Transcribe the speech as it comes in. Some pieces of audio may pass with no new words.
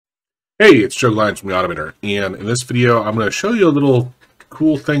Hey, it's Joe Lyons from the Automator, and in this video I'm going to show you a little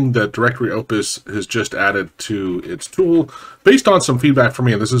cool thing that Directory Opus has just added to its tool based on some feedback from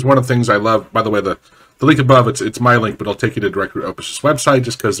me. And this is one of the things I love. By the way, the link above, it's my link, but it'll take you to Directory Opus's website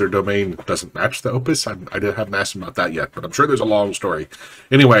just because their domain doesn't match the Opus. I haven't asked them about that yet, but I'm sure there's a long story.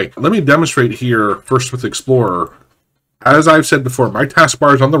 Anyway, let me demonstrate here first with Explorer. As I've said before, my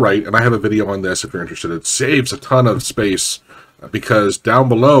taskbar is on the right, and I have a video on this if you're interested. It saves a ton of space because down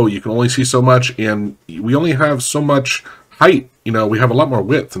below you can only see so much, and we only have so much height. You know, we have a lot more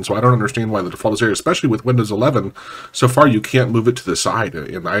width, and so I don't understand why the default is there, especially with Windows 11. So far, you can't move it to the side,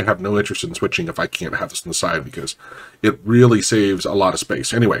 and I have no interest in switching if I can't have this on the side because it really saves a lot of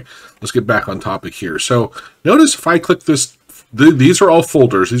space. Anyway, let's get back on topic here. So notice if I click this, these are all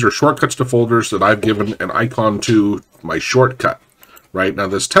folders. These are shortcuts to folders that I've given an icon to my shortcut. Right now,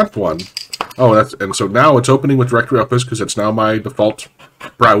 this temp one, and so now it's opening with Directory Opus because it's now my default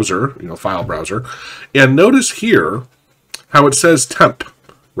browser, file browser. And notice here how it says temp,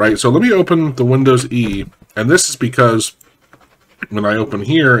 right? So let me open the Windows E, and this is because when I open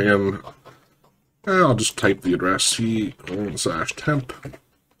here, and I'll just type the address c:/temp.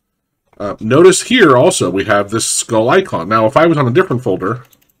 Notice here also we have this skull icon. Now, if I was on a different folder,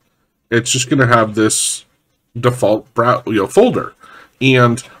 it's just going to have this default folder.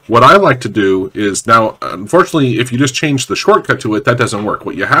 And what I like to do is now, unfortunately, if you just change the shortcut to it, that doesn't work.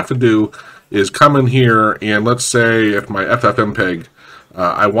 What you have to do is come in here, and let's say if my FFmpeg,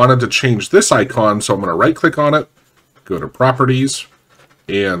 I wanted to change this icon, so I'm going to right-click on it, go to Properties,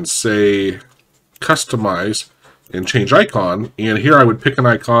 and say Customize, and change icon. And here I would pick an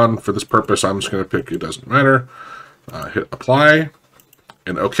icon for this purpose. I'm just going to pick, it doesn't matter, hit Apply,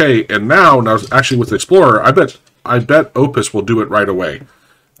 and OK. And now actually with Explorer, I bet Opus will do it right away.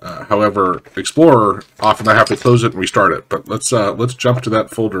 However, Explorer, often I have to close it and restart it. But let's jump to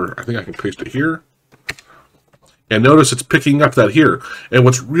that folder. I think I can paste it here. And notice it's picking up that here. And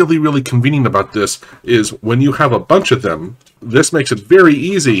what's really, really convenient about this is when you have a bunch of them, this makes it very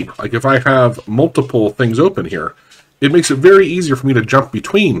easy. Like if I have multiple things open here, it makes it very easier for me to jump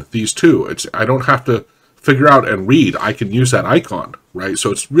between these two. I don't have to figure out and read. I can use that icon, right?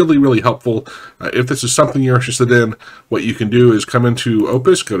 So it's really, really helpful. If this is something you're interested in, what you can do is come into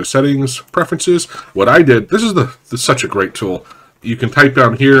Opus, go to Settings, Preferences. What I did, this is such a great tool. You can type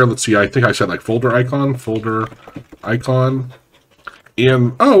down here, let's see, I think I said like folder icon,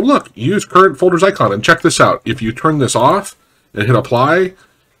 and oh, look, use current folders icon. And check this out. If you turn this off and hit Apply,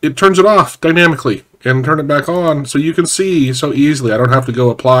 it turns it off dynamically and turn it back on, so you can see so easily. I don't have to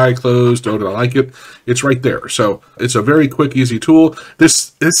go apply, close, don't I like it. It's right there. So it's a very quick, easy tool.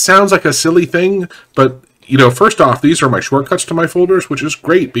 This sounds like a silly thing, but first off, these are my shortcuts to my folders, which is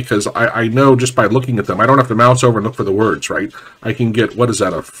great because I know just by looking at them, I don't have to mouse over and look for the words, right? I can get, what is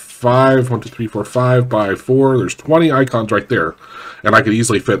that, a 5, 1, 2, 3, 4, 5 by 4. There's 20 icons right there. And I could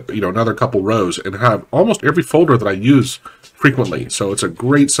easily fit, another couple rows and have almost every folder that I use frequently. So it's a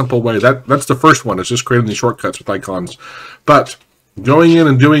great, simple way. That's the first one. It's just creating these shortcuts with icons. But going in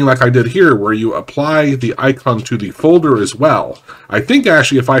and doing like I did here, where you apply the icon to the folder as well. I think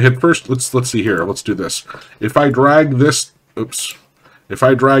actually if I hit first, let's see here. Let's do this. If I drag this, if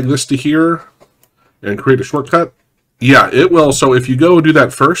I drag this to here and create a shortcut, yeah, it will. So if you go do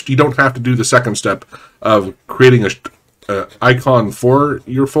that first, you don't have to do the second step of creating a icon for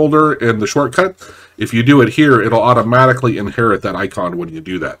your folder in the shortcut. If you do it here, it'll automatically inherit that icon when you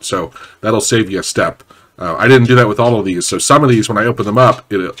do that. So that'll save you a step. I didn't do that with all of these. So some of these, when I open them up,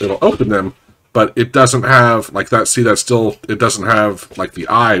 it'll open them, but it doesn't have like that. See, it doesn't have like the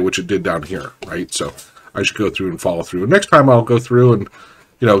I, which it did down here, right? So I should go through and follow through. Next time I'll go through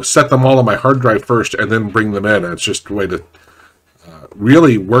and, set them all on my hard drive first and then bring them in. It's just a way to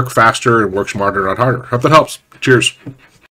really work faster and work smarter, not harder. Hope that helps. Cheers.